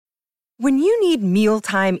When you need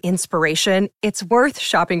mealtime inspiration, it's worth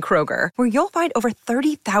shopping Kroger, where you'll find over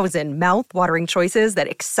 30,000 mouth-watering choices that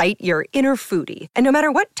excite your inner foodie. And no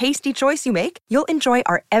matter what tasty choice you make, you'll enjoy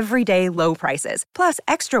our everyday low prices, plus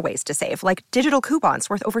extra ways to save, like digital coupons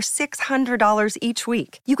worth over $600 each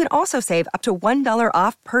week. You can also save up to $1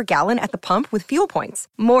 off per gallon at the pump with fuel points.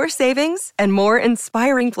 More savings and more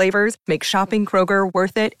inspiring flavors make shopping Kroger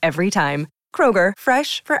worth it every time. Kroger,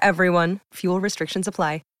 fresh for everyone. Fuel restrictions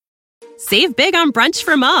apply. Save big on brunch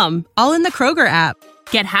for mom, all in the Kroger app.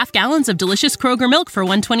 Get half gallons of delicious Kroger milk for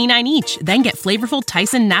 $1.29 each. Then get flavorful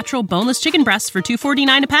Tyson natural boneless chicken breasts for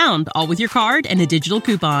 $2.49 a pound, all with your card and a digital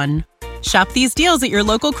coupon. Shop these deals at your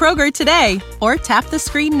local Kroger today, or tap the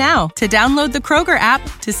screen now to download the Kroger app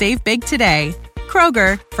to save big today.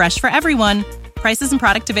 Kroger, fresh for everyone. Prices and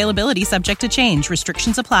product availability subject to change.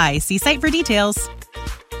 Restrictions apply. See site for details.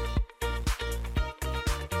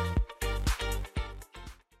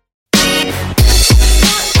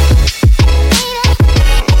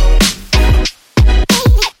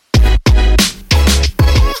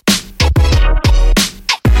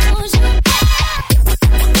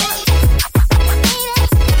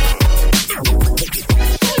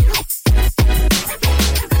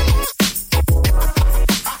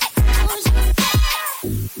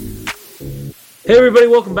 Hey everybody,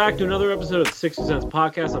 welcome back to another episode of the 60 Cents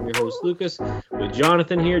Podcast. I'm your host Lucas with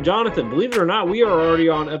Jonathan here. Jonathan, believe it or not, we are already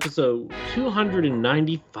on episode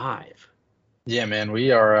 295. Yeah, man,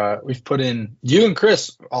 we've put in, you and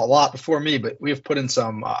Chris a lot before me, but we've put in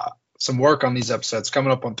some work on these episodes,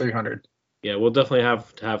 coming up on 300. Yeah, we'll definitely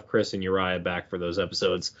have to have Chris and Uriah back for those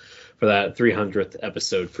episodes, for that 300th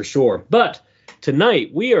episode for sure. But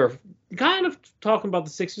tonight we are kind of talking about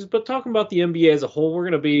the Sixers, but talking about the NBA as a whole. We're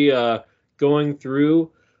going to be going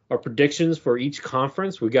through our predictions for each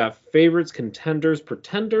conference. We got favorites, contenders,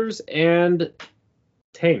 pretenders, and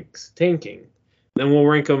tanking. Then we'll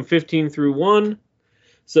rank them 15 through 1.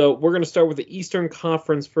 So we're going to start with the Eastern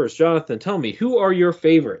Conference first. Jonathan, tell me, who are your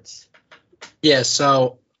favorites? Yeah,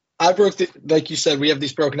 so I like you said, we have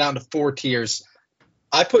these broken down into 4 tiers.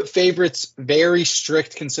 I put favorites very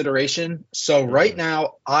strict consideration. So right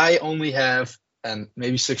now I only have, and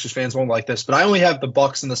maybe Sixers fans won't like this, but I only have the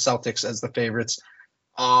Bucks and the Celtics as the favorites.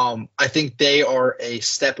 I think they are a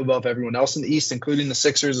step above everyone else in the East, including the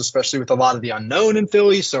Sixers, especially with a lot of the unknown in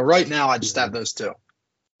Philly. So right now, I just have those 2.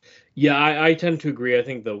 Yeah, I tend to agree. I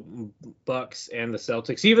think the Bucks and the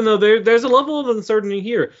Celtics, even though there's a level of uncertainty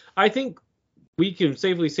here, I think we can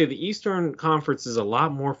safely say the Eastern Conference is a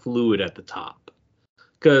lot more fluid at the top,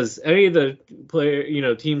 because any of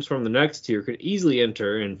the teams from the next tier could easily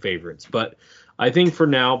enter in favorites. But I think for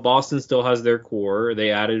now, Boston still has their core. They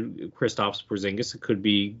added Kristaps Porzingis. It could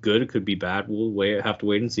be good. It could be bad. We'll have to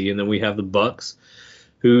wait and see. And then we have the Bucks,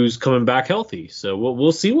 who's coming back healthy. So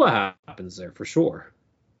we'll see what happens there for sure.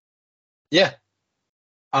 Yeah.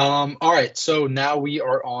 All right. So now we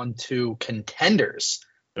are on to contenders.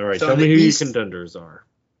 All right. So tell me who your contenders are.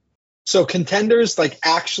 So contenders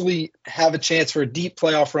actually have a chance for a deep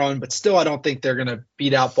playoff run, but still I don't think they're going to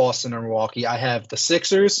beat out Boston or Milwaukee. I have the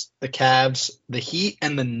Sixers, the Cavs, the Heat,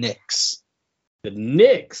 and the Knicks. The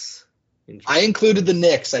Knicks? I included the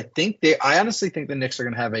Knicks. I honestly think the Knicks are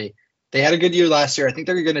going to they had a good year last year. I think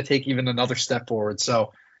they're going to take even another step forward.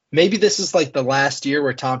 So maybe this is like the last year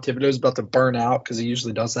where Tom Thibodeau is about to burn out, because he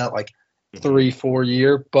usually does that 3-4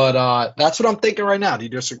 year. But that's what I'm thinking right now. Do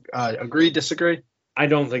you agree, disagree? I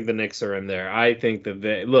don't think the Knicks are in there. I think that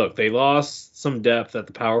they lost some depth at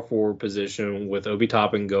the power forward position with Obi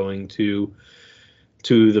Toppin going to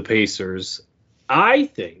the Pacers. I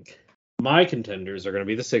think my contenders are going to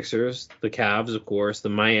be the Sixers, the Cavs, of course, the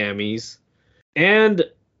Miamis, and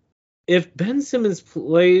if Ben Simmons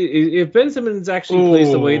actually plays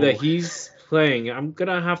the way that he's playing, I'm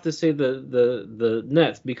gonna have to say the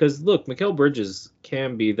Nets, because look, Mikal Bridges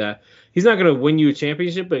can be that. He's not gonna win you a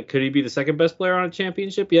championship, but could he be the second best player on a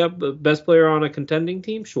championship? Yeah, but best player on a contending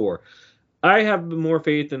team, sure. I have more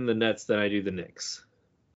faith in the Nets than I do the Knicks.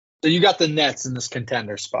 So you got the Nets in this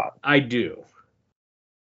contender spot. I do.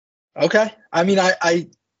 Okay. I mean, I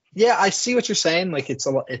see what you're saying. It's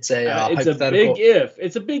a hypothetical.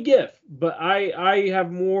 It's a big if, but I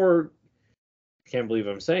have more. Can't believe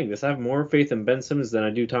I'm saying this. I have more faith in Ben Simmons than I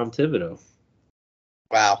do Tom Thibodeau.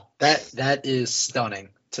 Wow, that is stunning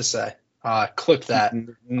to say. Clip that.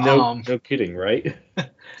 No kidding, right?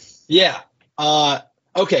 Yeah.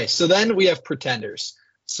 Okay, so then we have pretenders.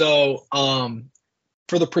 So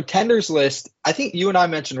for the pretenders list, I think you and I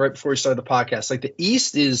mentioned right before we started the podcast, the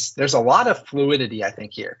East there's a lot of fluidity, I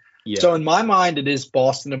think, here. Yeah. So in my mind, it is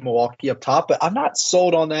Boston and Milwaukee up top, but I'm not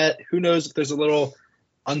sold on that. Who knows if there's a little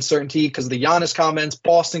uncertainty because of the Giannis comments.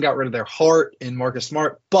 Boston got rid of their heart in Marcus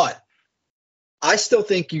Smart, but I still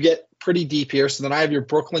think you get pretty deep here. So then I have your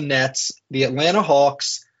Brooklyn Nets, the Atlanta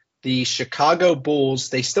Hawks, the Chicago Bulls.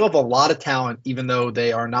 They still have a lot of talent, even though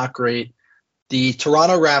they are not great. The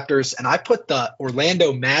Toronto Raptors, and I put the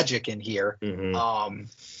Orlando Magic in here. Mm-hmm.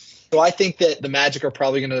 So I think that the Magic are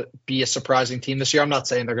probably going to be a surprising team this year. I'm not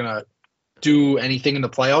saying they're going to do anything in the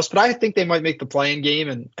playoffs, but I think they might make the play-in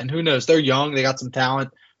game, and who knows? They're young. They got some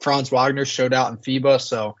talent. Franz Wagner showed out in FIBA,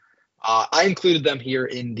 so I included them here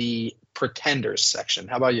in the pretenders section.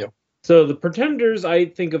 How about you? So the pretenders, I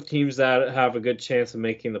think of teams that have a good chance of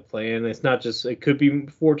making the play-in. It's not just, it could be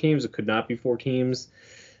 4 teams, it could not be 4 teams.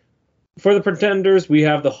 For the pretenders, we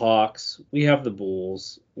have the Hawks, we have the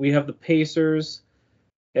Bulls, we have the Pacers,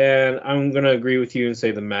 and I'm going to agree with you and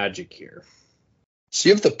say the Magic here. So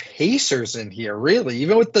you have the Pacers in here, really?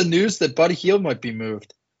 Even with the news that Buddy Hield might be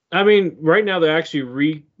moved. I mean, right now they're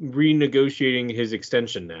actually renegotiating his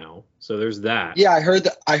extension now. So there's that. Yeah,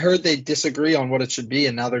 I heard they disagree on what it should be,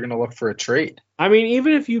 and now they're going to look for a trade. I mean,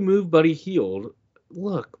 even if you move Buddy Hield,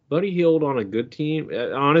 look, Buddy Hield on a good team,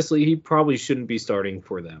 honestly, he probably shouldn't be starting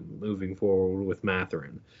for them moving forward with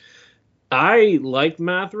Mathurin. I like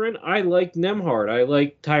Mathurin. I like Nembhard. I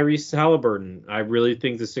like Tyrese Halliburton. I really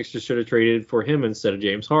think the Sixers should have traded for him instead of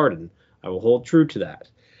James Harden. I will hold true to that.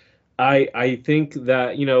 I think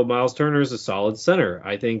that, Miles Turner is a solid center.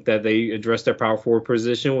 I think that they addressed their power forward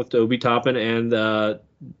position with Obi Toppin and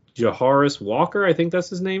Jaharis Walker. I think that's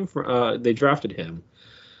his name. They drafted him.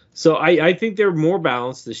 So I think they're more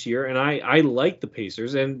balanced this year, and I like the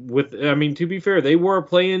Pacers. And to be fair, they were a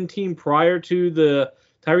play-in team prior to the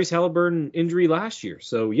Tyrese Halliburton injury last year.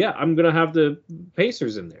 So, yeah, I'm going to have the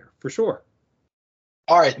Pacers in there for sure.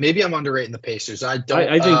 All right, maybe I'm underrating the Pacers. I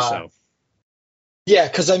think so. Yeah,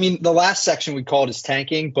 because, the last section we called is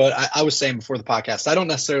tanking, but I was saying before the podcast, I don't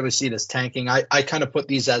necessarily see it as tanking. I kind of put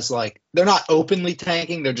these as, they're not openly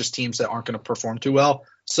tanking. They're just teams that aren't going to perform too well.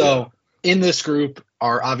 So in this group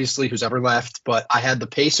are obviously who's ever left, but I had the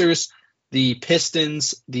Pacers, the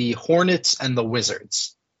Pistons, the Hornets, and the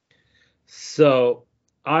Wizards. So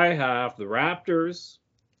I have the Raptors,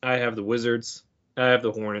 I have the Wizards, I have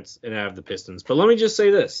the Hornets, and I have the Pistons. But let me just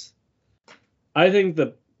say this. I think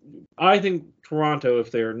Toronto,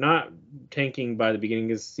 if they're not tanking by the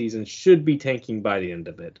beginning of the season, should be tanking by the end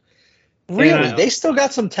of it. Really? They still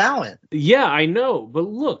got some talent. Yeah, I know. But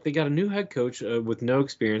look, they got a new head coach with no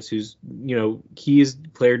experience who's, key is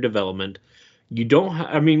player development. You don't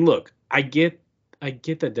look, I get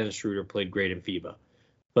that Dennis Schroeder played great in FIBA.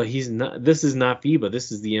 But this is not FIBA.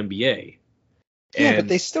 This is the NBA. Yeah, but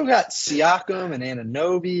they still got Siakam and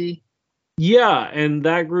Anunoby. Yeah, and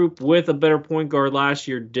that group with a better point guard last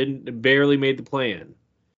year barely made the play-in.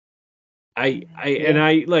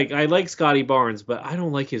 I like Scotty Barnes, but I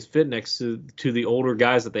don't like his fit next to the older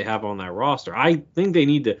guys that they have on that roster. I think they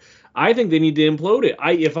need to implode it.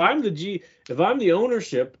 If I'm the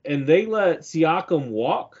ownership and they let Siakam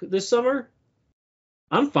walk this summer,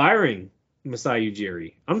 I'm firing Masai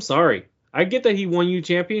Ujiri. I'm sorry. I get that he won you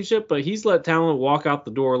championship, but he's let talent walk out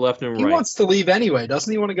the door left and right. He wants to leave anyway.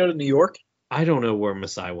 Doesn't he want to go to New York? I don't know where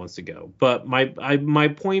Masai wants to go, but my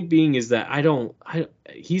point being is that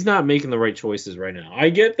he's not making the right choices right now. I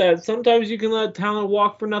get that sometimes you can let talent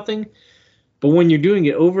walk for nothing, but when you're doing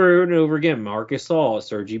it over and over again, Marcus Gasol,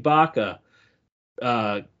 Serge Ibaka,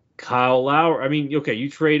 Kyle Lowry. You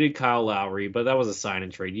traded Kyle Lowry, but that was a sign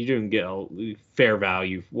and trade. You didn't get a fair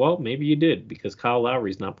value. Well, maybe you did because Kyle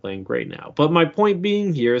Lowry's not playing great now. But my point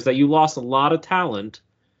being here is that you lost a lot of talent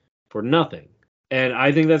for nothing. And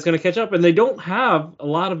I think that's going to catch up. And they don't have a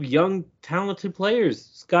lot of young, talented players.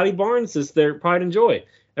 Scotty Barnes is their pride and joy.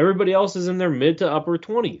 Everybody else is in their mid to upper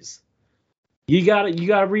 20s. You got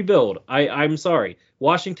to rebuild. I'm sorry.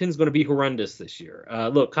 Washington's going to be horrendous this year.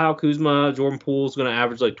 Look, Kyle Kuzma, Jordan Poole's going to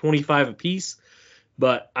average 25 apiece,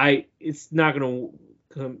 but it's not going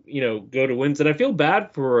to go to wins. And I feel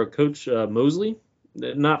bad for Coach Mosley.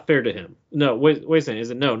 Not fair to him. No, wait a second. Is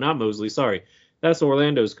it? No, not Mosley. Sorry. That's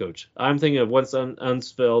Orlando's coach. I'm thinking of Wentz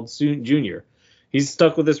Unsfeld Jr. He's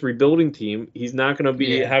stuck with this rebuilding team. He's not going to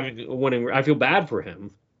be winning. I feel bad for him.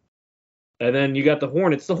 And then you got the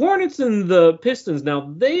Hornets. The Hornets and the Pistons,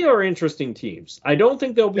 now, they are interesting teams. I don't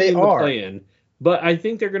think they'll be in the play-in, but I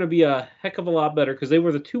think they're going to be a heck of a lot better because they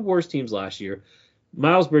were the 2 worst teams last year.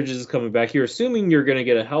 Miles Bridges is coming back. You're assuming you're going to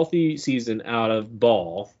get a healthy season out of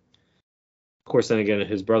Ball. Of course, then again,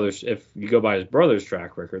 his brothers, if you go by his brother's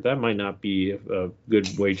track record, that might not be a good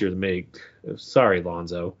wager to make. Sorry,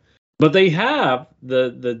 Lonzo. But they have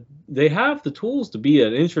the tools to be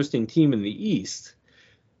an interesting team in the East.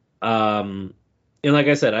 And like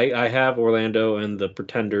I said, I have Orlando and the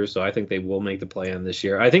Pretenders, so I think they will make the play-in this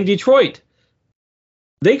year. I think Detroit,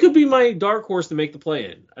 they could be my dark horse to make the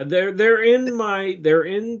play-in. They're in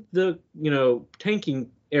the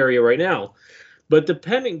tanking area right now. But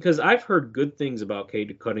depending, because I've heard good things about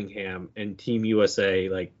Cade Cunningham and Team USA,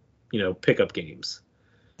 like pickup games.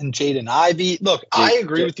 And Jaden Ivey. Look, I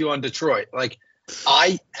agree with you on Detroit. Like,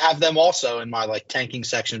 I have them also in my tanking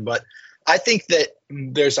section, but I think that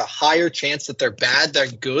there's a higher chance that they're bad than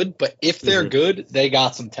good. But if they're good, they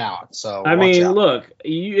got some talent. So I mean, look,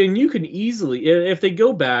 you can easily, if they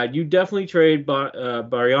go bad, you definitely trade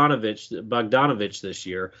Bogdanovich this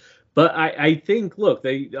year. But I think, look,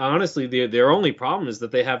 they honestly their only problem is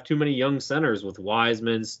that they have too many young centers with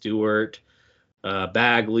Wiseman, Stewart,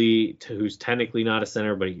 Bagley, who's technically not a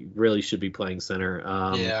center, but he really should be playing center.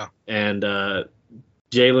 And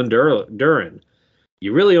Jalen Duren.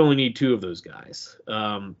 You really only need two of those guys.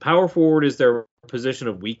 Power forward is their position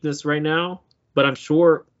of weakness right now, but I'm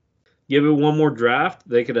sure give it one more draft,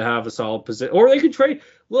 they could have a solid position, or they could trade.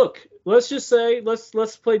 Look, let's just say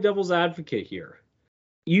let's play devil's advocate here.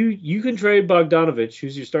 You can trade Bogdanovich,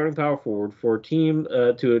 who's your starting power forward, for a team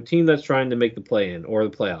that's trying to make the play-in or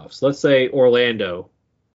the playoffs. Let's say Orlando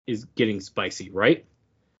is getting spicy, right?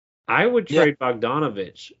 I would trade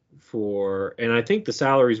Bogdanovich and I think the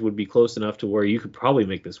salaries would be close enough to where you could probably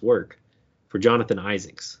make this work, for Jonathan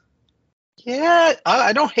Isaacs. Yeah,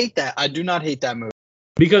 I don't hate that. I do not hate that move.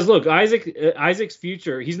 Because look, Isaac's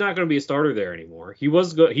future, he's not going to be a starter there anymore. He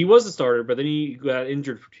was a starter, but then he got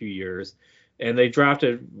injured for 2 years, and they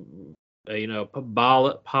drafted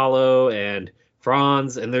Paulo and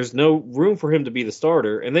Franz, and there's no room for him to be the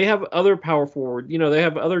starter. And they have other power forward, they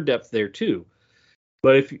have other depth there too.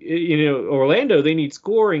 But if Orlando, they need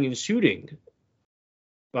scoring and shooting.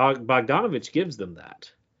 Bogdanovich gives them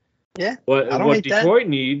that. Yeah. What Detroit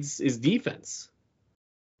needs is defense.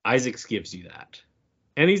 Isaacs gives you that.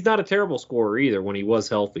 And he's not a terrible scorer either when he was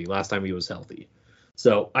healthy, last time he was healthy.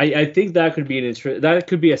 So I think that could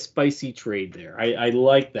be a spicy trade there. I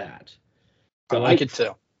like that. So I like it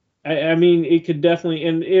too. I mean, it could definitely,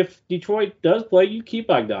 and if Detroit does play, you keep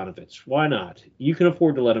Bogdanovich. Why not? You can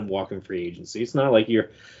afford to let him walk in free agency. It's not like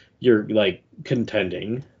you're like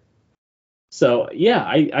contending. So yeah,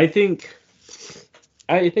 I think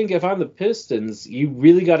if I'm the Pistons, you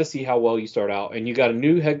really got to see how well you start out, and you got a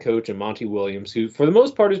new head coach in Monty Williams, who for the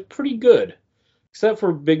most part is pretty good, except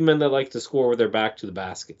for big men that like to score with their back to the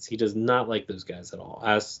baskets. He does not like those guys at all.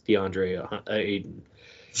 Ask DeAndre Ayton.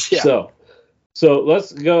 Yeah. So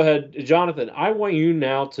let's go ahead. Jonathan, I want you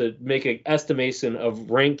now to make an estimation of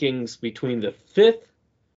rankings between the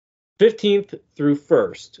 15th through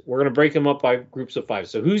 1st. We're going to break them up by groups of 5.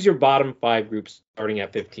 So who's your bottom 5 groups starting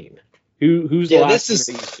at 15? Who's the last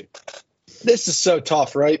This is so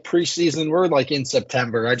tough, right? Preseason, we're in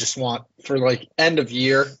September. I just want, for end of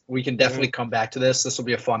year, we can definitely come back to this. This will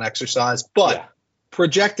be a fun exercise. But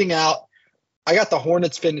projecting out, I got the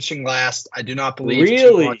Hornets finishing last. I do not believe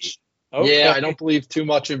too much. Okay. Yeah, I don't believe too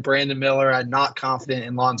much in Brandon Miller. I'm not confident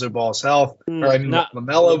in Lonzo Ball's health.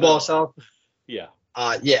 LaMelo Ball's health. Yeah.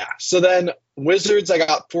 So then Wizards, I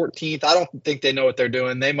got 14th. I don't think they know what they're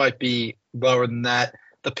doing. They might be lower than that.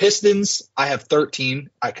 The Pistons, I have 13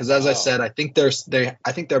 because, as I said, I think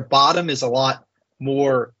their bottom is a lot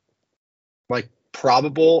more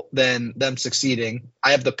probable than them succeeding.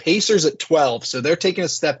 I have the Pacers at 12, so they're taking a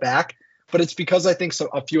step back, but it's because I think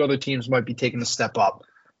a few other teams might be taking a step up.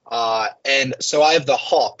 And so I have the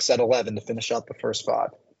Hawks at 11 to finish out the first 5.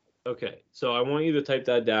 Okay, so I want you to type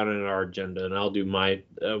that down in our agenda, and I'll do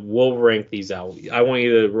we'll rank these out. I want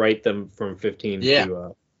you to write them from 15 to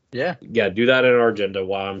do that in our agenda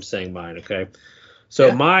while I'm saying mine, okay?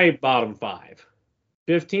 So my bottom 5.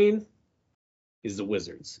 15 is the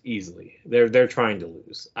Wizards, easily. They're trying to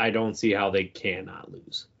lose. I don't see how they cannot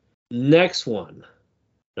lose. Next one.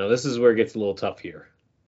 Now, this is where it gets a little tough here.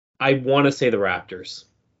 I want to say the Raptors.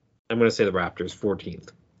 I'm going to say the Raptors, 14th.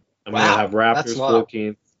 I'm going to have Raptors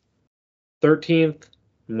 14th. 13th,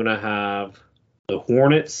 I'm going to have the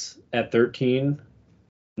Hornets at 13.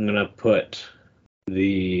 I'm going to put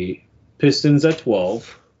the Pistons at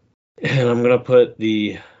 12. And I'm going to put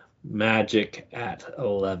the Magic at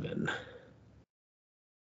 11.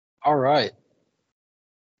 All right.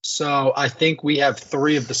 So I think we have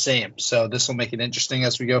 3 of the same. So this will make it interesting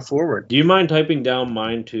as we go forward. Do you mind typing down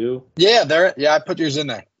mine too? Yeah, I put yours in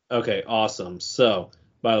there. Okay, awesome. So,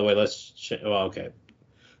 by the way, okay.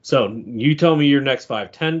 So you tell me your next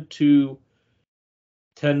 5. 10 to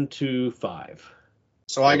 5.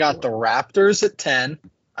 So I got the Raptors at 10.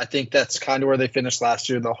 I think that's kind of where they finished last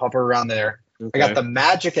year. They'll hover around there. I got the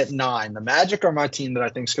Magic at 9. The Magic are my team that I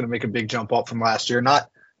think is going to make a big jump up from last year. Not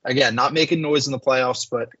making noise in the playoffs,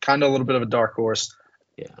 but kind of a little bit of a dark horse.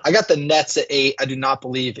 Yeah. I got the Nets at 8. I do not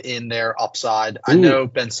believe in their upside. I know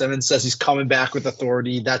Ben Simmons says he's coming back with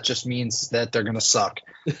authority. That just means that they're going to suck.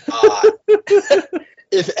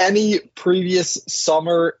 If any previous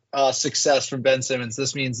summer success from Ben Simmons,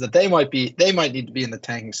 this means that they might need to be in the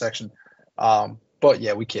tanking section. But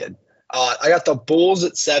yeah, we kid. I got the Bulls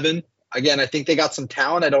at 7. Again, I think they got some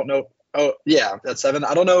talent. I don't know. Oh yeah, at 7.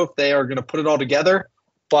 I don't know if they are going to put it all together,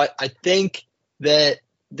 but I think that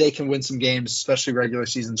they can win some games, especially regular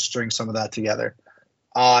season, string some of that together.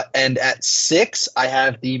 And at 6, I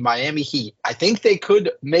have the Miami Heat. I think they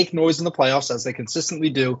could make noise in the playoffs, as they consistently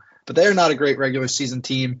do, but they're not a great regular season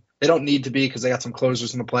team. They don't need to be because they got some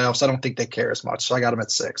closers in the playoffs. I don't think they care as much, so I got them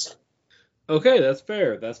at 6. Okay, that's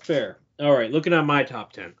fair. That's fair. All right, looking at my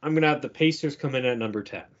top 10, I'm going to have the Pacers come in at number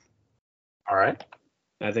 10. All right.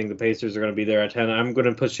 I think the Pacers are going to be there at 10. I'm going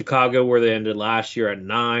to put Chicago where they ended last year at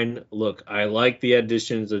 9. Look, I like the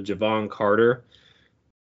additions of Javon Carter,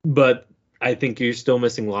 but I think you're still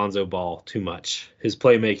missing Lonzo Ball too much. His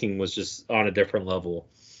playmaking was just on a different level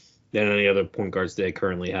than any other point guards they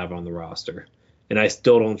currently have on the roster. And I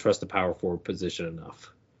still don't trust the power forward position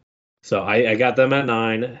enough. So I got them at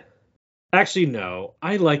 9. Actually, no.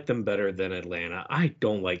 I like them better than Atlanta. I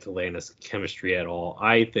don't like Atlanta's chemistry at all.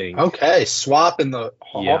 I think... Okay, swapping the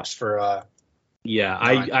Hawks for... Yeah,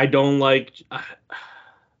 I don't like...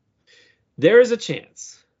 There is a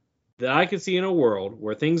chance that I could see in a world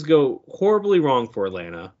where things go horribly wrong for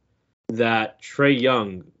Atlanta that Trae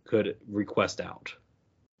Young could request out.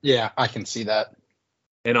 Yeah, I can see that.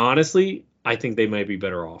 And honestly, I think they might be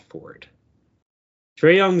better off for it.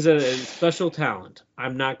 Trae Young's a special talent.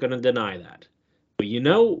 I'm not going to deny that. But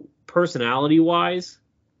personality-wise,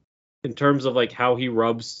 in terms of like how he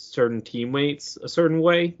rubs certain teammates a certain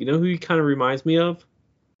way, you know who he kind of reminds me of?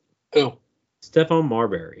 Who? Stephon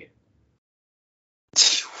Marbury.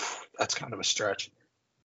 That's kind of a stretch.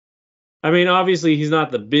 I mean, obviously he's not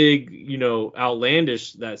the big,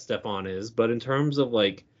 outlandish that Stephon is, but in terms of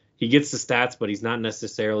like he gets the stats, but he's not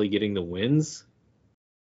necessarily getting the wins.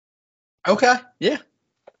 Okay, yeah.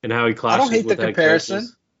 And how he clashes. I don't hate with the comparison.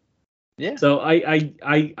 Coaches. Yeah. So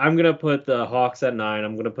I'm gonna put the Hawks at 9.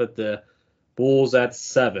 I'm gonna put the Bulls at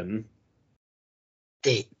 7.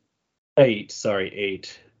 8.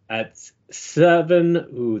 8 at 7.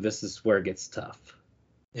 Ooh, this is where it gets tough.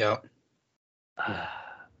 Yeah.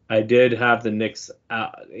 I did have the Knicks.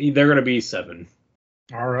 They're gonna be 7.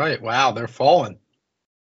 All right. Wow, they're falling.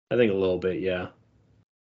 I think a little bit, yeah.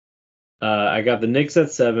 I got the Knicks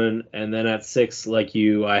at 7, and then at 6, like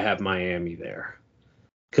you, I have Miami there.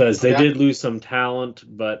 Because they did lose some talent,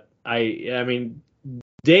 but I mean,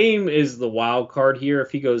 Dame is the wild card here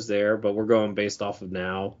if he goes there, but we're going based off of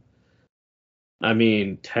now. I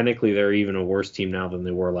mean, technically they're even a worse team now than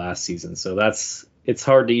they were last season, so it's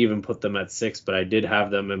hard to even put them at 6, but I did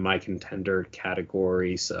have them in my contender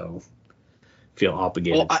category, so feel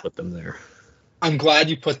obligated to put them there. I'm glad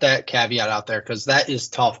you put that caveat out there because that is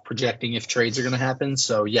tough projecting if trades are going to happen.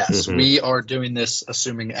 So, yes, we are doing this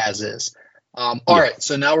assuming as is. All right,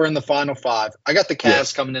 so now we're in the final 5. I got the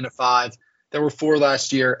Cavs coming in at 5. There were 4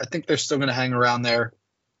 last year. I think they're still going to hang around there.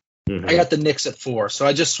 I got the Knicks at 4. So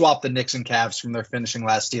I just swapped the Knicks and Cavs from their finishing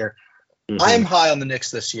last year. I am high on the Knicks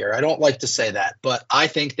this year. I don't like to say that, but I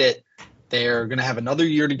think that they're going to have another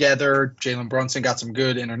year together. Jalen Brunson got some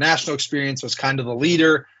good international experience, was kind of the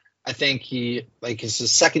leader. I think it's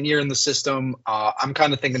his second year in the system. I'm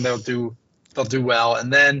kind of thinking they'll do well.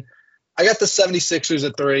 And then I got the 76ers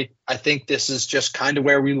at 3. I think this is just kind of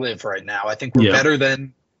where we live right now. I think we're better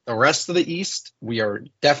than the rest of the East. We are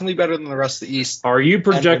definitely better than the rest of the East. Are you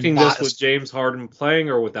projecting this with James Harden playing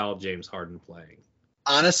or without James Harden playing?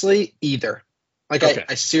 Honestly, either.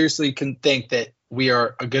 I seriously can think that we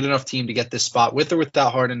are a good enough team to get this spot with or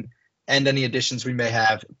without Harden and any additions we may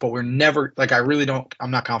have, but we're never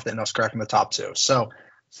I'm not confident in us cracking the top 2. So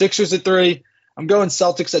Sixers at 3. I'm going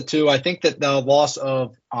Celtics at 2. I think that the loss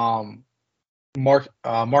of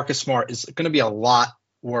Marcus Smart is going to be a lot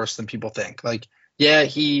worse than people think.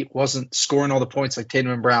 He wasn't scoring all the points like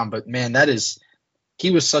Tatum and Brown, but man, he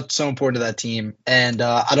was so important to that team. And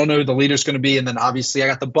I don't know who the leader's going to be. And then obviously I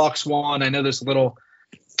got the Bucks 1. I know there's a little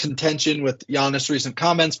contention with Giannis' recent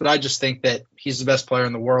comments, but I just think that he's the best player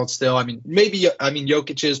in the world still.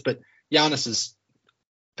 Jokic is, but Giannis is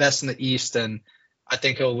best in the East, and I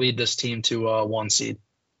think he'll lead this team to 1 seed.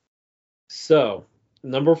 So,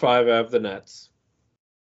 number 5, I have the Nets.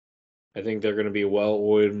 I think they're going to be a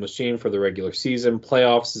well-oiled machine for the regular season.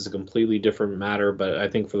 Playoffs is a completely different matter, but I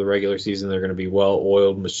think for the regular season, they're going to be a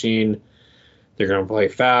well-oiled machine. They're going to play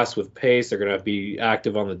fast with pace. They're going to be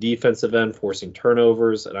active on the defensive end, forcing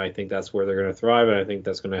turnovers, and I think that's where they're going to thrive, and I think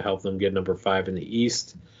that's going to help them get number 5 in the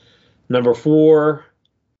East. Number 4,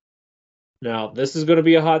 now this is going to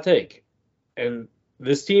be a hot take, and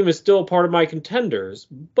this team is still part of my contenders,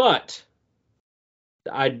 but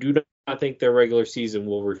I do not think their regular season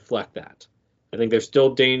will reflect that. I think they're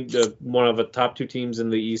still one of the top 2 teams in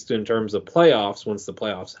the East in terms of playoffs once the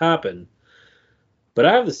playoffs happen. But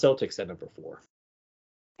I have the Celtics at number 4.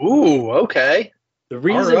 Ooh, okay. The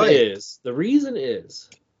reason is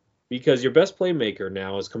because your best playmaker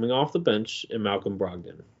now is coming off the bench in Malcolm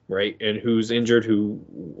Brogdon, right? And who's injured, who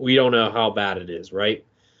we don't know how bad it is, right?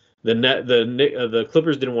 The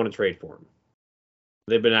Clippers didn't want to trade for him.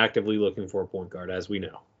 They've been actively looking for a point guard, as we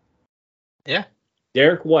know. Yeah.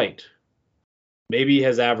 Derek White maybe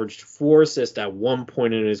has averaged 4 assists at one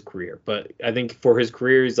point in his career, but I think for his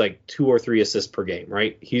career, he's like 2 or 3 assists per game,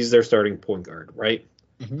 right? He's their starting point guard, right?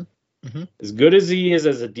 Mm-hmm. Mm-hmm. As good as he is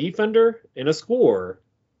as a defender and a scorer,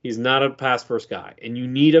 he's not a pass-first guy. And you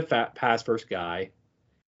need a pass-first guy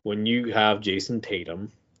when you have Jason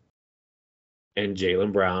Tatum and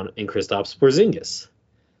Jaylen Brown and Kristaps Porzingis.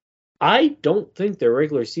 I don't think their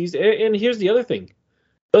regular season... And here's the other thing.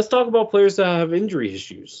 Let's talk about players that have injury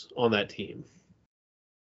issues on that team.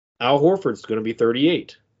 Al Horford's going to be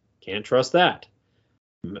 38. Can't trust that.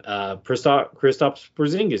 Kristaps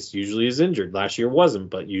Porzingis usually is injured. Last year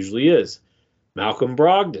wasn't, but usually is. Malcolm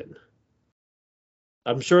Brogdon.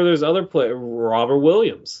 I'm sure there's other players. Robert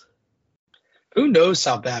Williams. Who knows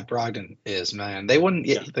how bad Brogdon is, man? They wouldn't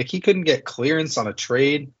he couldn't get clearance on a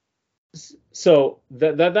trade. So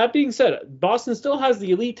that being said, Boston still has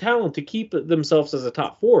the elite talent to keep themselves as a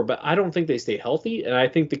top 4, but I don't think they stay healthy, and I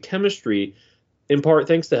think the chemistry, in part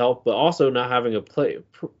thanks to health, but also not having a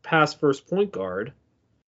pass first point guard,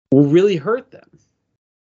 will really hurt them. So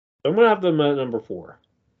I'm going to have them at number 4.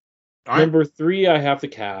 Right. Number 3, I have the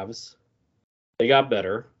Cavs. They got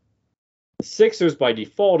better. The Sixers, by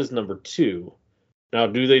default, is number 2. Now,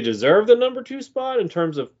 do they deserve the number 2 spot in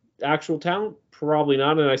terms of actual talent? Probably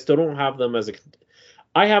not, and I still don't have them as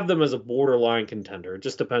I have them as a borderline contender. It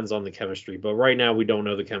just depends on the chemistry, but right now we don't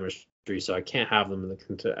know the chemistry, so I can't have them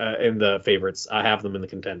in the favorites. I have them in the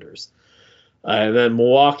contenders. And then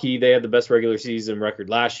Milwaukee, they had the best regular season record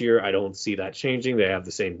last year. I don't see that changing. They have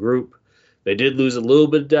the same group. They did lose a little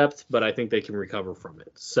bit of depth, but I think they can recover from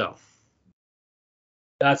it. So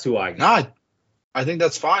that's who I got. No, I think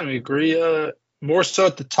that's fine. We agree. More so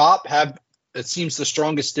at the top, it seems the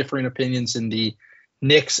strongest differing opinions in the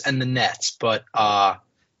Knicks and the Nets. But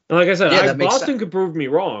like I said, Boston could prove me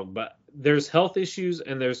wrong, but there's health issues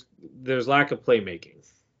and there's lack of playmaking.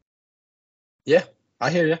 Yeah, I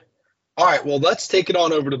hear you. All right, well, let's take it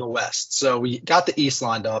on over to the West. So we got the East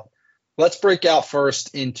lined up. Let's break out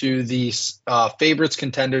first into the favorites,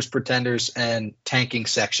 contenders, pretenders, and tanking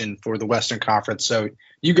section for the Western Conference. So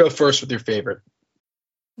you go first with your favorite.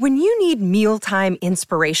 When you need mealtime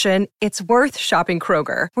inspiration, it's worth shopping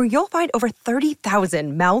Kroger, where you'll find over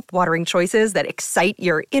 30,000 mouth-watering choices that excite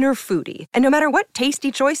your inner foodie. And no matter what tasty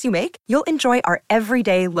choice you make, you'll enjoy our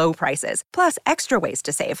everyday low prices, plus extra ways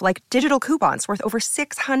to save, like digital coupons worth over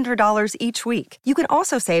 $600 each week. You can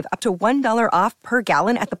also save up to $1 off per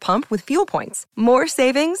gallon at the pump with fuel points. More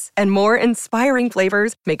savings and more inspiring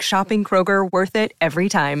flavors make shopping Kroger worth it every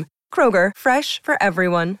time. Kroger, fresh for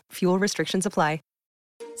everyone. Fuel restrictions apply.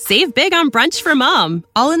 Save big on brunch for mom,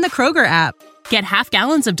 all in the Kroger app. Get half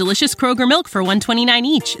gallons of delicious Kroger milk for $1.29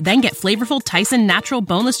 each. Then get flavorful Tyson natural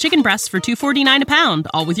boneless chicken breasts for $2.49 a pound,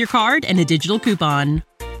 all with your card and a digital coupon.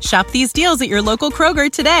 Shop these deals at your local Kroger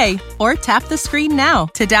today, or tap the screen now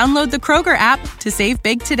to download the Kroger app to save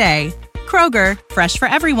big today. Kroger, fresh for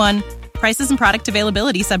everyone. Prices and product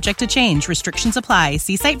availability subject to change. Restrictions apply.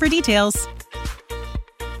 See site for details.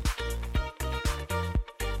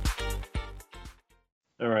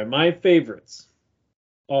 All right, my favorites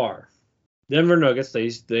are Denver Nuggets.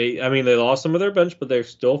 They lost some of their bench, but they're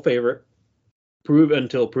still a favorite.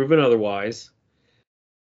 Until proven otherwise.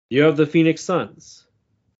 You have the Phoenix Suns.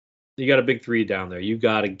 You got a big 3 down there. You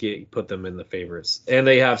got to put them in the favorites, and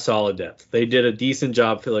they have solid depth. They did a decent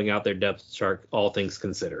job filling out their depth chart, all things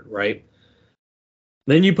considered, right?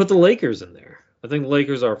 Then you put the Lakers in there. I think the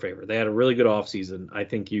Lakers are a favorite. They had a really good offseason. I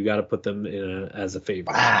think you got to put them as a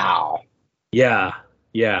favorite. Wow.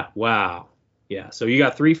 Yeah, wow. Yeah, so you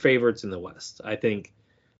got 3 favorites in the West. I think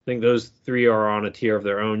those 3 are on a tier of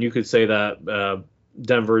their own. You could say that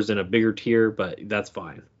Denver's in a bigger tier, but that's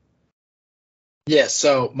fine. Yeah,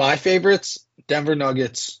 so my favorites, Denver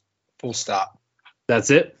Nuggets, full stop. That's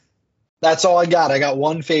it? That's all I got. I got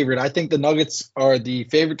one favorite. I think the Nuggets are the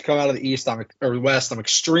favorite to come out of the East or West. I'm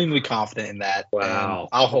extremely confident in that. Wow.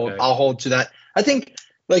 And I'll hold to that. I think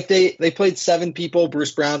like they played 7 people.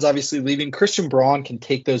 Bruce Brown's obviously leaving. Christian Braun can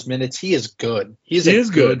take those minutes. He is good. He is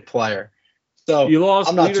a good player. So you lost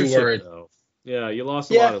I'm not too leadership, worried. though. Yeah, you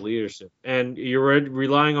lost a lot of leadership. And you're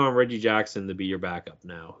relying on Reggie Jackson to be your backup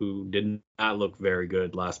now, who did not look very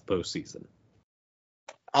good last postseason.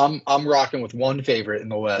 I'm rocking with one favorite in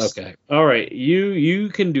the West. Okay. All right. You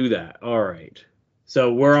can do that. All right.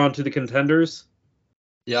 So we're on to the contenders?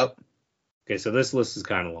 Yep. Okay, so this list is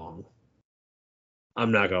kind of long.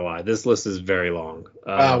 I'm not gonna lie. This list is very long.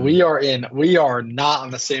 We are not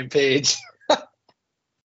on the same page.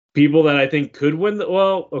 People that I think could win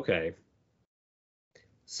okay.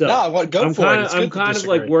 So go for it. I'm kind of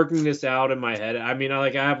like working this out in my head. I mean, I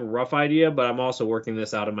have a rough idea, but I'm also working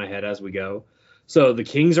this out in my head as we go. So the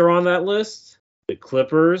Kings are on that list. The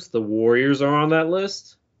Clippers, the Warriors are on that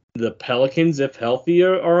list. The Pelicans, if healthy,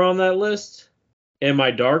 are on that list. And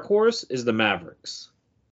my dark horse is the Mavericks.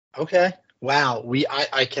 Okay. Wow.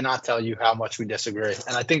 I cannot tell you how much we disagree.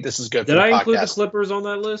 And I think this is good for the podcast. Did I include the Clippers on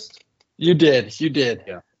that list? You did.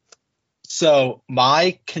 Yeah. So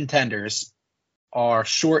my contenders are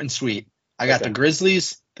short and sweet. I got the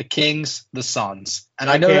Grizzlies, the Kings, the Suns. And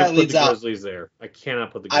I know that leaves out. Grizzlies there. I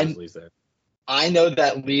cannot put the Grizzlies there. I know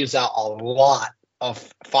that leaves out a lot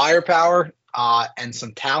of firepower and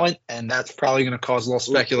some talent, and that's probably going to cause a little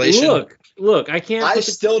speculation. Look, I can't. I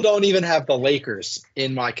still don't even have the Lakers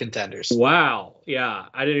in my contenders. Wow, yeah,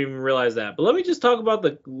 I didn't even realize that. But let me just talk about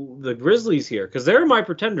the Grizzlies here, because they're my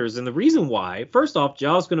pretenders, and the reason why. First off,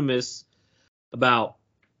 Ja's going to miss about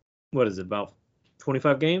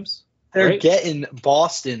 25 games. They're getting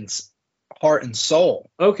Boston's heart and soul.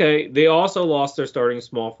 Okay, they also lost their starting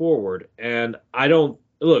small forward, and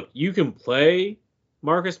you can play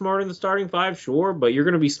Marcus Smart in the starting 5, sure, but you're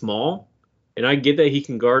going to be small, and I get that he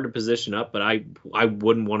can guard the position up, but I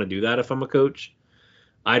wouldn't want to do that if I'm a coach.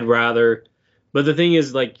 I'd rather, but the thing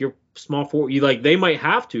is, like, your small forward, they might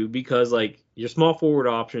have to, because like your small forward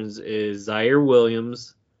options is Zaire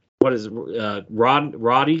Williams, what is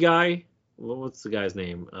Roddy guy? What's the guy's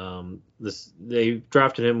name? They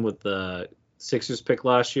drafted him with the Sixers pick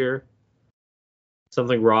last year.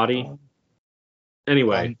 Something Roddy.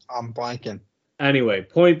 Anyway, I'm blanking. Anyway,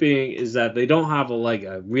 point being is that they don't have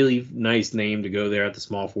a really nice name to go there at the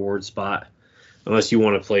small forward spot, unless you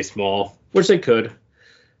want to play small, which they could.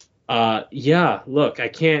 Look, I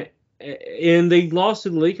can't. And they lost to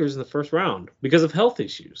the Lakers in the first round because of health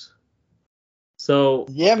issues. So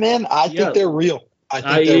yeah, man, I think they're real. I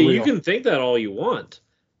think they're real. You can think that all you want,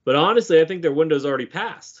 but honestly, I think their window's already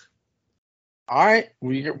passed. All right,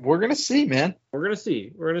 we're gonna see, man. We're gonna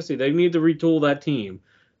see. They need to retool that team.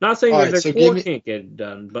 Not saying that their core can't get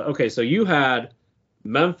done, but okay. So you had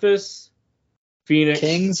Memphis, Phoenix,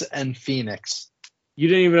 Kings, and Phoenix. You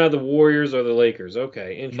didn't even have the Warriors or the Lakers.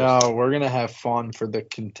 Okay, interesting. No, we're gonna have fun for the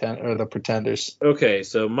the pretenders. Okay,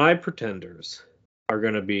 so my pretenders are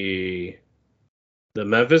gonna be the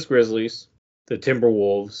Memphis Grizzlies, the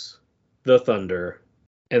Timberwolves, the Thunder,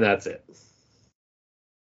 and that's it.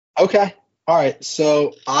 Okay. All right.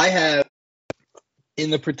 So I have in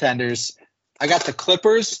the pretenders, I got the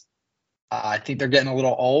Clippers. I think they're getting a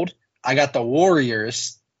little old. I got the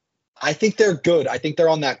Warriors. I think they're good. I think they're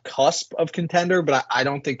on that cusp of contender, but I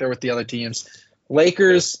don't think they're with the other teams.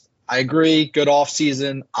 Lakers, I agree. Good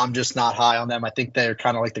offseason. I'm just not high on them. I think they're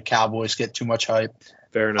kind of like the Cowboys, get too much hype.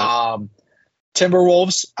 Fair enough.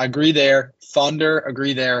 Timberwolves, I agree there. Thunder,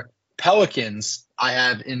 agree there. Pelicans, I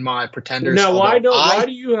have in my pretenders. Now, why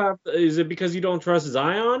do you have? Is it because you don't trust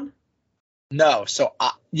Zion? No. So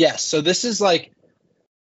yes. So this is like,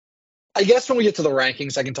 I guess when we get to the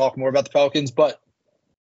rankings, I can talk more about the Pelicans. But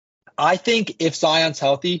I think if Zion's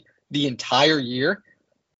healthy the entire year,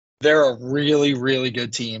 they're a really, really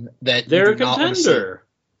good team. They're a contender.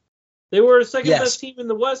 They were the second best team in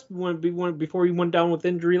the West before he went down with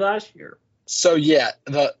injury last year. So yeah,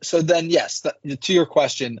 to your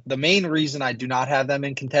question, the main reason I do not have them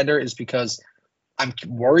in contender is because I'm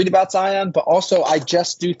worried about Zion, but also I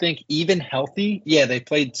just do think even healthy, they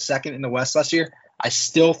played second in the West last year. I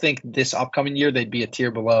still think this upcoming year they'd be a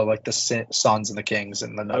tier below, like the Suns and the Kings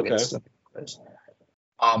and the Nuggets. Okay.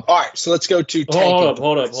 All right, so let's go to tanking.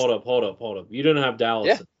 Hold up. You didn't have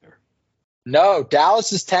Dallas in there. No,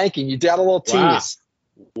 Dallas is tanking. You got a little tease.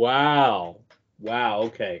 Wow.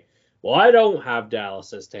 Okay. Well, I don't have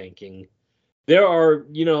Dallas as tanking. There are,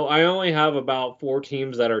 I only have about 4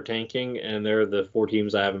 teams that are tanking, and they're the 4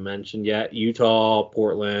 teams I haven't mentioned yet. Utah,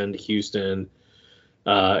 Portland, Houston,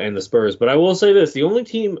 and the Spurs. But I will say this: the only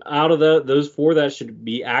team out of those four that should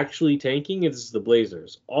be actually tanking is the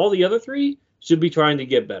Blazers. All the other three should be trying to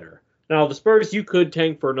get better. Now, the Spurs, you could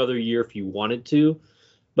tank for another year if you wanted to,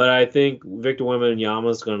 but I think Victor Wembanyama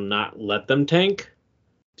is going to not let them tank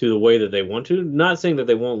to the way that they want to. Not saying that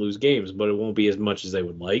they won't lose games, but it won't be as much as they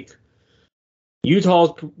would like.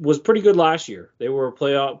 Utah was pretty good last year. They were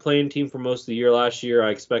a playing team for most of the year last year. I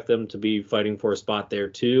expect them to be fighting for a spot there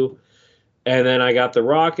too. And then I got the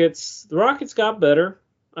Rockets. The Rockets got better.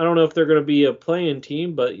 I don't know if they're going to be a playing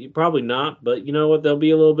team, but probably not. But you know what? They'll be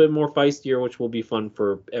a little bit more feistier, which will be fun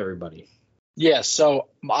for everybody. Yeah, so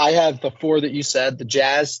I have the four that you said, the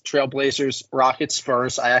Jazz, Trailblazers, Rockets,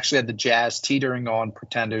 Spurs. I actually had the Jazz teetering on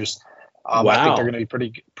Pretenders. Wow. I think they're going to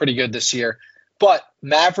be pretty good this year. But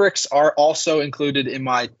Mavericks are also included in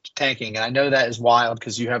my tanking, and I know that is wild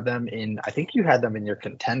because you have them in – I think you had them in your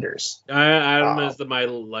contenders. I have them as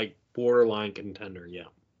my borderline contender, yeah.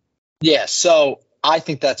 Yeah, so I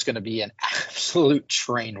think that's going to be an absolute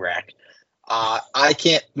train wreck. I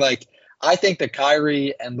think the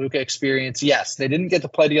Kyrie and Luka experience, yes, they didn't get to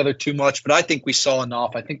play together too much, but I think we saw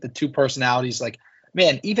enough. I think the two personalities,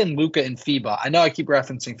 even Luka and FIBA, I know I keep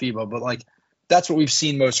referencing FIBA, but that's what we've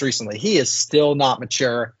seen most recently. He is still not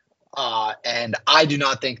mature, and I do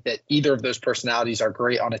not think that either of those personalities are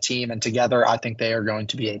great on a team, and together I think they are going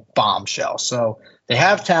to be a bombshell. So they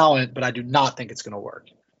have talent, but I do not think it's going to work.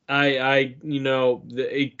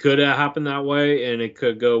 It could have happened that way, and it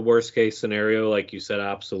could go worst case scenario, like you said,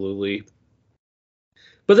 absolutely.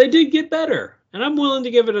 But they did get better, and I'm willing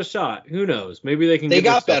to give it a shot. Who knows? Maybe they can. They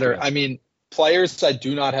got better. I mean, players I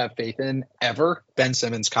do not have faith in ever: Ben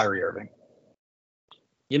Simmons, Kyrie Irving.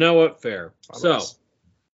 You know what? Fair. So,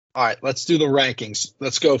 all right, let's do the rankings.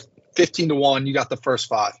 Let's go 15-1. You got the first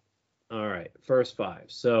five. All right, first five.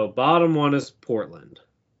 So bottom one is Portland,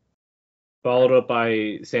 followed up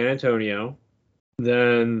by San Antonio,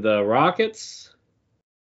 then the Rockets,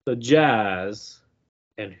 the Jazz,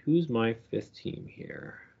 and who's my fifth team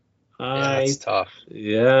here? That's tough.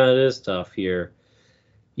 Yeah, it is tough here.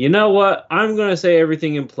 You know what? I'm going to say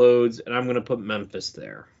everything implodes, and I'm going to put Memphis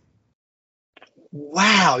there.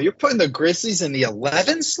 Wow, you're putting the Grizzlies in the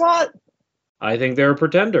 11 slot? I think they're a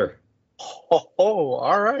pretender. Oh,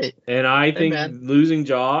 all right. And I think losing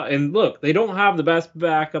Ja, and look, they don't have the best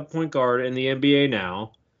backup point guard in the NBA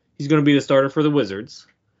now. He's going to be the starter for the Wizards.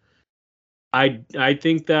 I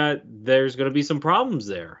think that there's going to be some problems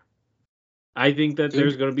there. I think that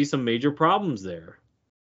there's going to be some major problems there.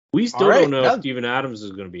 We still don't know if Steven Adams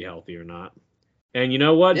is going to be healthy or not. And you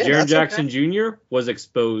know what? Yeah, Jaren Jackson Jr. was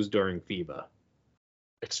exposed during FIBA.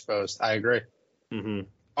 Exposed. I agree. Mm-hmm.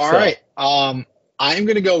 All right. I'm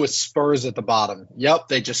going to go with Spurs at the bottom. Yep,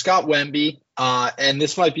 they just got Wemby. And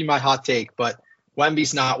this might be my hot take, but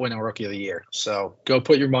Wemby's not winning Rookie of the Year. So go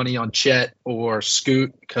put your money on Chet or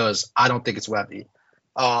Scoot because I don't think it's Wemby.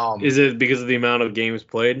 Is it because of the amount of games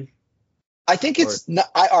played? I think it's not.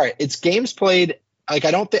 All right, it's games played. I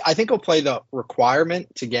think he'll play the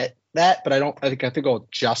requirement to get that, but I think he'll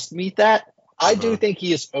just meet that. I do think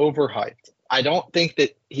he is overhyped. I don't think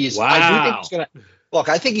that he's. Wow. I do think he's gonna look.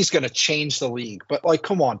 I think he's gonna change the league. But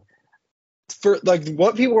come on, for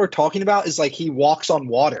what people are talking about is he walks on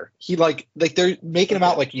water. He they're making him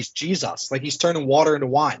out like he's Jesus, like he's turning water into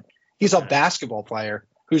wine. He's a basketball player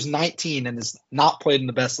who's 19 and is not played in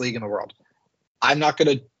the best league in the world. I'm not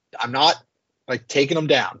taking him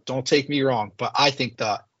down. Don't take me wrong, but I think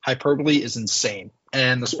the hyperbole is insane,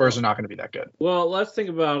 and the Spurs are not going to be that good. Well, let's think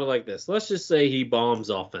about it like this. Let's just say he bombs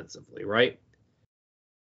offensively, right?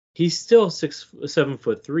 He's still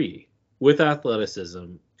 7'3" with athleticism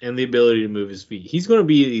and the ability to move his feet. He's going to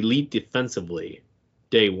be elite defensively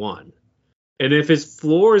day one. And if his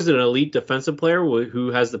floor is an elite defensive player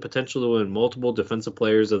who has the potential to win multiple Defensive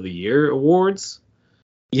Players of the Year awards,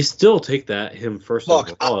 you still take him first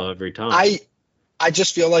overall every time. I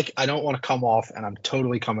just feel like I don't want to come off, and I'm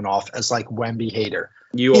totally coming off as Wemby hater.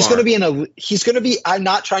 He's going to be. I'm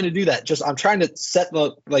not trying to do that. I'm trying to set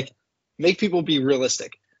make people be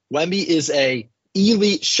realistic. Wemby is a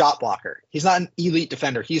elite shot blocker. He's not an elite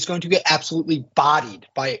defender. He's going to get absolutely bodied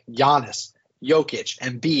by Giannis, Jokic,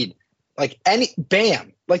 and Embiid.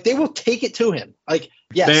 Bam. They will take it to him.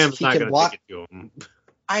 Yes, Bam's he not can block. Take it to him.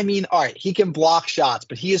 I mean, all right, he can block shots,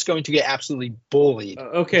 but he is going to get absolutely bullied.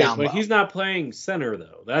 But he's not playing center,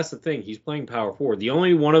 though. That's the thing. He's playing power forward. The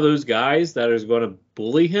only one of those guys that is going to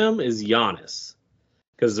bully him is Giannis.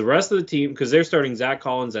 Because the rest of the team, because they're starting Zach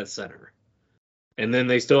Collins at center. And then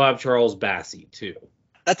they still have Charles Bassey, too.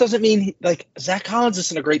 That doesn't mean, Zach Collins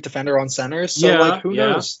isn't a great defender on center, so, who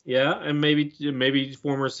knows? Yeah, and maybe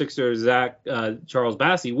former Sixer Charles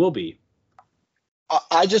Bassey will be.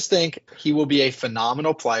 I just think he will be a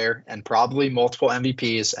phenomenal player and probably multiple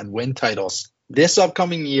MVPs and win titles. This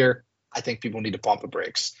upcoming year, I think people need to pump the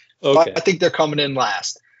brakes. Okay. But I think they're coming in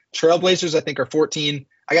last. Trailblazers, I think, are 14.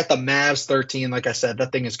 I got the Mavs 13. Like I said,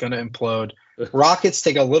 that thing is going to implode. Rockets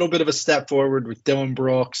take a little bit of a step forward with Dylan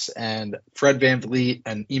Brooks and Fred VanVleet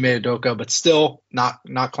and Ime Udoka, but still not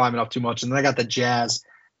climbing up too much. And then I got the Jazz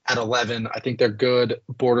at 11. I think they're good,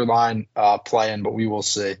 borderline playing, but we will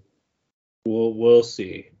see. We'll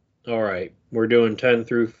see. All right. We're doing 10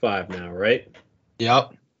 through 5 now, right?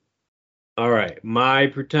 Yep. All right. My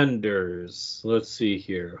pretenders. Let's see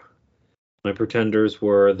here. My pretenders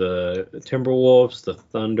were the Timberwolves, the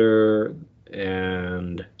Thunder,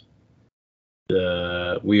 and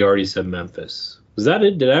we already said Memphis. Was that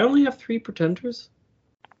it? Did I only have 3 pretenders?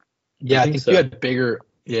 Yeah, I think so. you had bigger.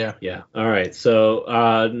 Yeah. Yeah. All right.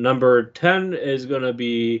 So number 10 is going to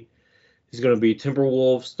be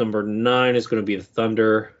Timberwolves. Number 9 is going to be the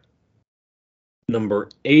Thunder. Number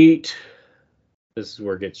 8, this is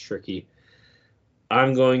where it gets tricky.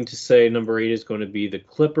 I'm going to say number 8 is going to be the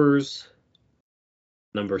Clippers.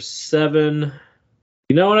 Number 7,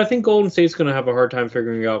 you know what? I think Golden State's going to have a hard time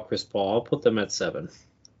figuring out Chris Paul. I'll put them at 7.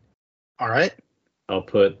 All right. I'll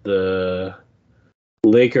put the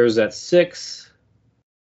Lakers at 6.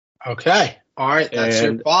 Okay. All right. That's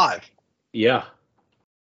your 5. Yeah.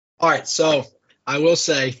 All right. So I will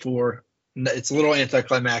say it's a little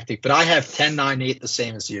anticlimactic, but I have 10, 9, 8 the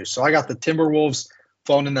same as you. So I got the Timberwolves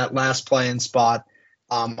falling in that last play-in spot.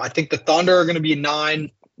 I think the Thunder are going to be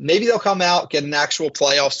 9. Maybe they'll come out, get an actual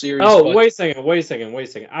playoff series. Oh, wait a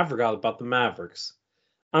second. I forgot about the Mavericks.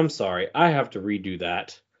 I'm sorry. I have to redo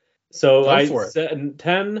that. So I said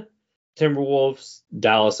 10 Timberwolves,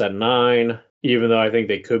 Dallas at 9. Even though I think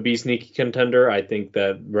they could be sneaky contender, I think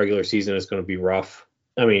that regular season is going to be rough.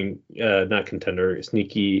 I mean, not contender,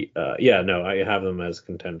 sneaky. I have them as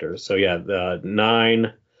contenders. So yeah,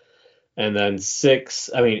 9, and then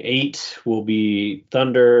 8 will be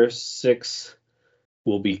Thunder, 6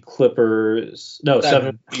 will be Clippers. No,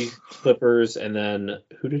 7 will be Clippers, and then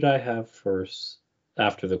who did I have first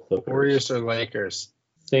after the Clippers? Warriors or Lakers?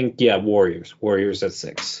 Warriors. Warriors at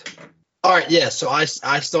 6. All right, yeah. So I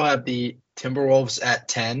still have the Timberwolves at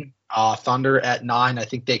 10. Thunder at 9. I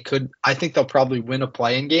think they'll probably win a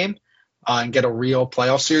play-in game and get a real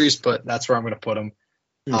playoff series, but that's where I'm going to put them.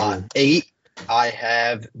 8, I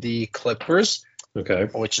have the Clippers,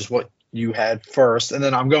 which is what you had first. And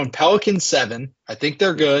then I'm going Pelicans 7. I think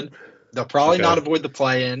they're good. They'll probably not avoid the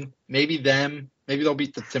play-in. Maybe they'll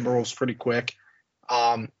beat the Timberwolves pretty quick.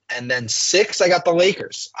 And then 6, I got the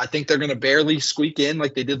Lakers. I think they're going to barely squeak in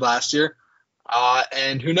like they did last year.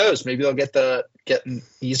 And who knows? Maybe they'll get an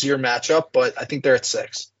easier matchup, but I think they're at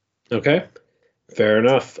 6. Okay, fair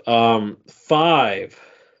enough. 5,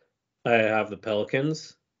 I have the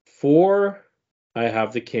Pelicans. 4, I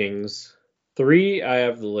have the Kings. 3, I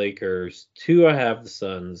have the Lakers. 2, I have the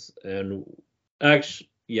Suns. And actually,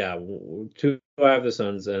 2, I have the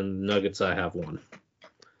Suns, and Nuggets, I have 1.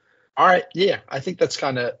 All right, yeah, I think that's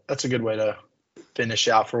a good way to finish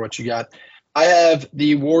out for what you got. I have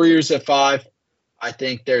the Warriors at 5. I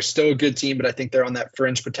think they're still a good team, but I think they're on that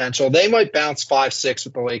fringe potential. They might bounce 5-6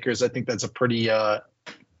 with the Lakers. I think that's a pretty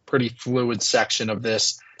fluid section of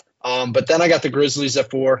this. But then I got the Grizzlies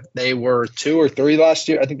at 4. They were 2 or 3 last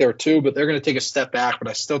year. I think they were 2, but they're going to take a step back. But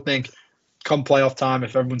I still think come playoff time,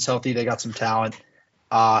 if everyone's healthy, they got some talent.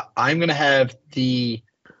 I'm going to have the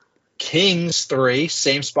Kings 3,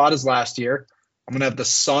 same spot as last year. I'm going to have the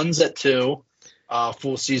Suns at 2.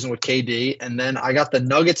 Full season with KD, and then I got the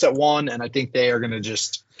Nuggets at 1, and I think they are going to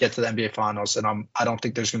just get to the NBA Finals, and I don't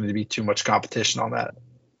think there's going to be too much competition on that.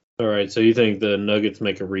 All right, so you think the Nuggets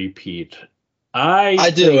make a repeat?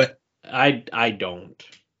 I do. I don't.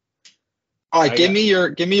 All right, give me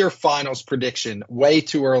your finals prediction. Way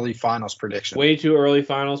too early finals prediction. Way too early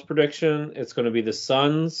finals prediction. It's going to be the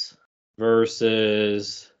Suns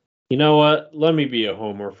versus. You know what? Let me be a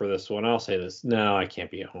homer for this one. I'll say this. No, I can't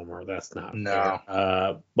be a homer. That's not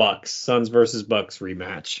fair. Bucks. Suns versus Bucks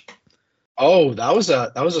rematch. Oh, that was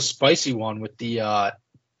a spicy one with the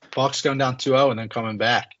Bucks going down 2-0 and then coming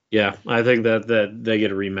back. Yeah, I think that they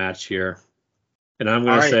get a rematch here. And I'm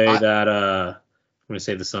going to say I'm going to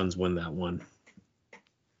say the Suns win that one.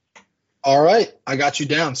 All right, I got you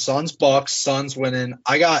down. Suns, Bucks, Suns winning.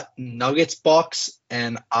 I got Nuggets, Bucks,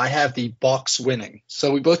 and I have the Bucks winning.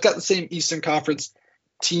 So we both got the same Eastern Conference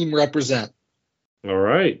team represent. All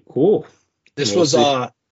right, cool. This was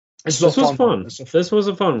fun. This was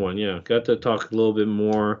a fun one. Yeah, got to talk a little bit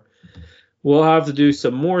more. We'll have to do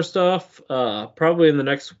some more stuff probably in the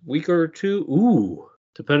next week or two. Ooh,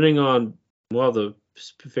 depending on the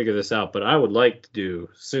figure this out, but I would like to do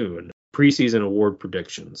soon preseason award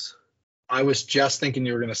predictions. I was just thinking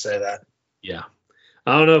you were going to say that. Yeah.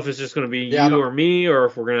 I don't know if it's just going to be you or me, or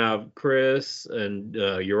if we're going to have Chris and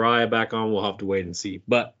Uriah back on. We'll have to wait and see.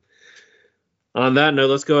 But on that note,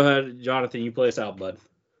 let's go ahead. Jonathan, you play us out, bud.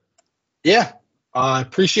 Yeah. I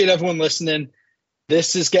appreciate everyone listening.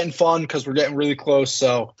 This is getting fun because we're getting really close.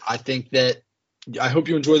 So I think that I hope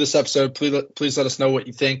you enjoy this episode. Please let us know what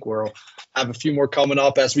you think. We'll have a few more coming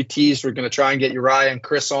up. As we teased, we're going to try and get Uriah and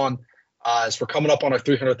Chris on as we're coming up on our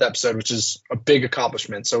 300th episode, which is a big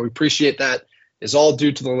accomplishment. So we appreciate that. It's all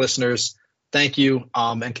due to the listeners. Thank you.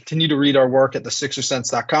 And continue to read our work at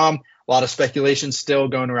thesixersense.com. A lot of speculation still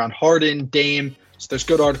going around Harden, Dame. So there's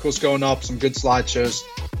good articles going up, some good slideshows.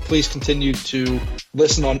 Please continue to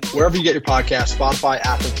listen on wherever you get your podcast, Spotify,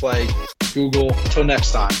 Apple Play, Google. Until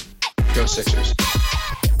next time, go Sixers.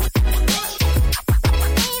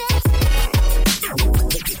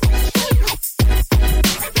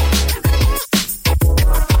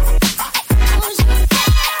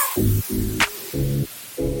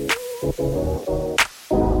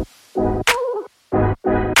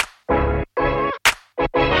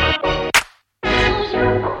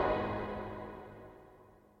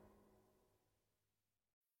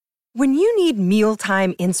 When you need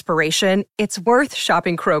mealtime inspiration, it's worth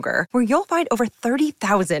shopping Kroger, where you'll find over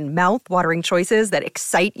 30,000 mouth-watering choices that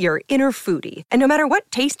excite your inner foodie. And no matter what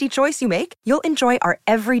tasty choice you make, you'll enjoy our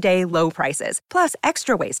everyday low prices, plus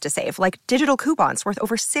extra ways to save, like digital coupons worth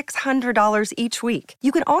over $600 each week.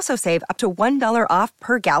 You can also save up to $1 off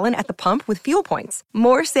per gallon at the pump with fuel points.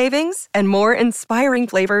 More savings and more inspiring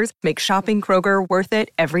flavors make shopping Kroger worth it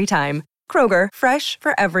every time. Kroger, fresh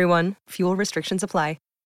for everyone. Fuel restrictions apply.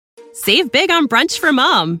 Save big on brunch for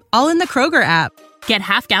mom, all in the Kroger app. Get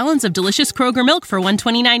half gallons of delicious Kroger milk for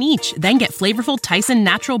 $1.29 each. Then get flavorful Tyson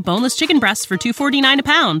natural boneless chicken breasts for $2.49 a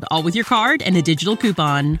pound, all with your card and a digital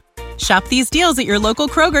coupon. Shop these deals at your local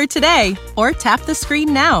Kroger today, or tap the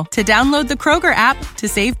screen now to download the Kroger app to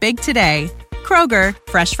save big today. Kroger,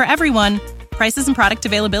 fresh for everyone. Prices and product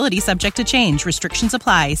availability subject to change. Restrictions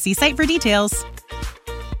apply. See site for details.